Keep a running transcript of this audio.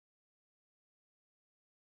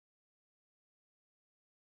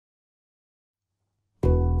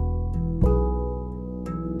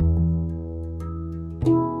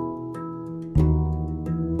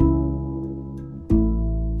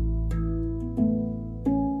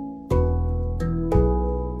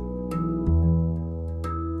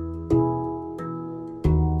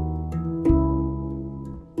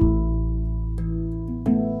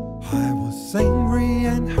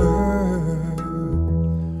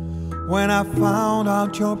when I found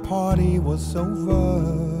out your party was over.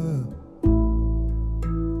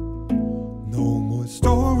 No more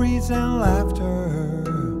stories and laughter,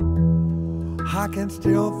 I can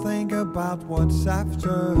still think about what's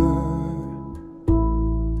after.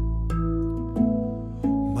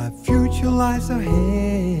 My future lies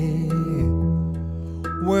ahead,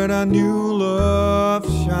 with a new love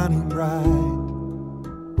shining bright.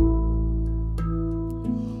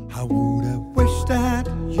 I would have wished that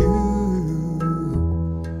you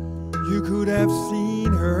could have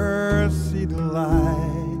seen her see the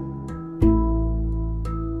light.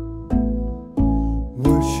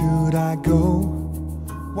 Where should I go?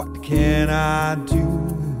 What can I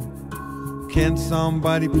do? Can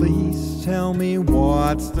somebody please tell me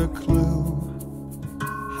what's the clue?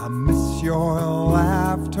 I miss your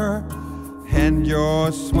laughter and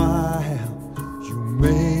your smile. You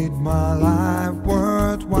made my life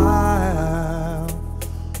worthwhile.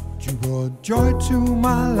 You brought joy to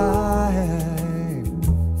my life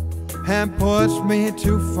and pushed me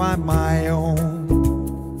to find my own.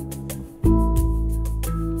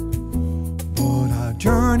 But our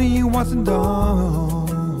journey wasn't done.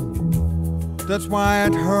 That's why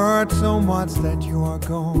it hurts so much that you are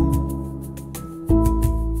gone.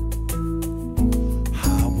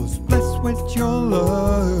 With your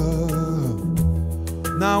love,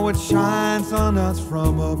 now it shines on us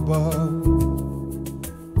from above.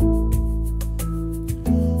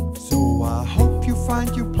 So I hope you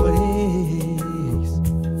find your place.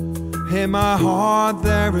 In my heart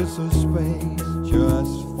there is a space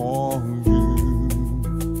just for you.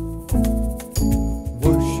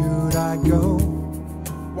 Where should I go?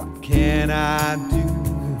 What can I do?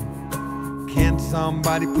 Can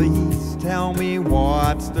somebody please tell me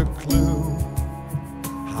what's the clue?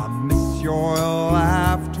 I miss your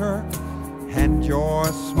laughter and your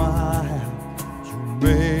smile. You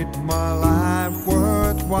made my life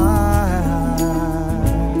worthwhile.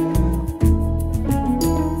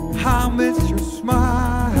 I miss your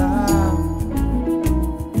smile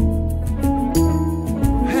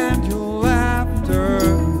and your laughter.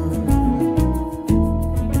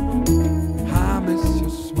 I miss your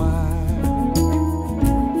smile.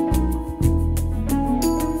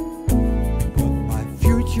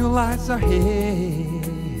 Your lights ahead,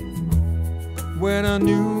 with a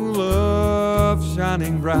new love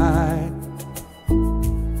shining bright.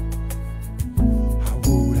 I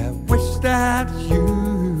would have wished that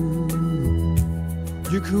you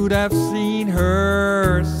could have seen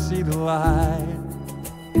her see the light.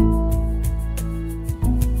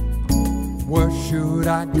 Where should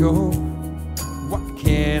I go? What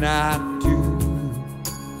can I do?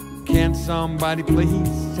 Can somebody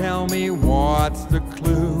please tell me what's the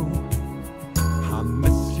clue? I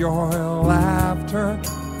miss your laughter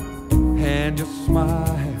and your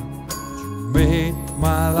smile. You made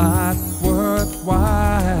my life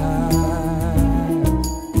worthwhile.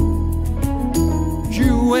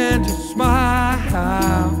 You and your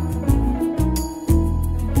smile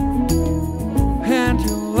and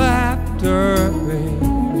your laughter.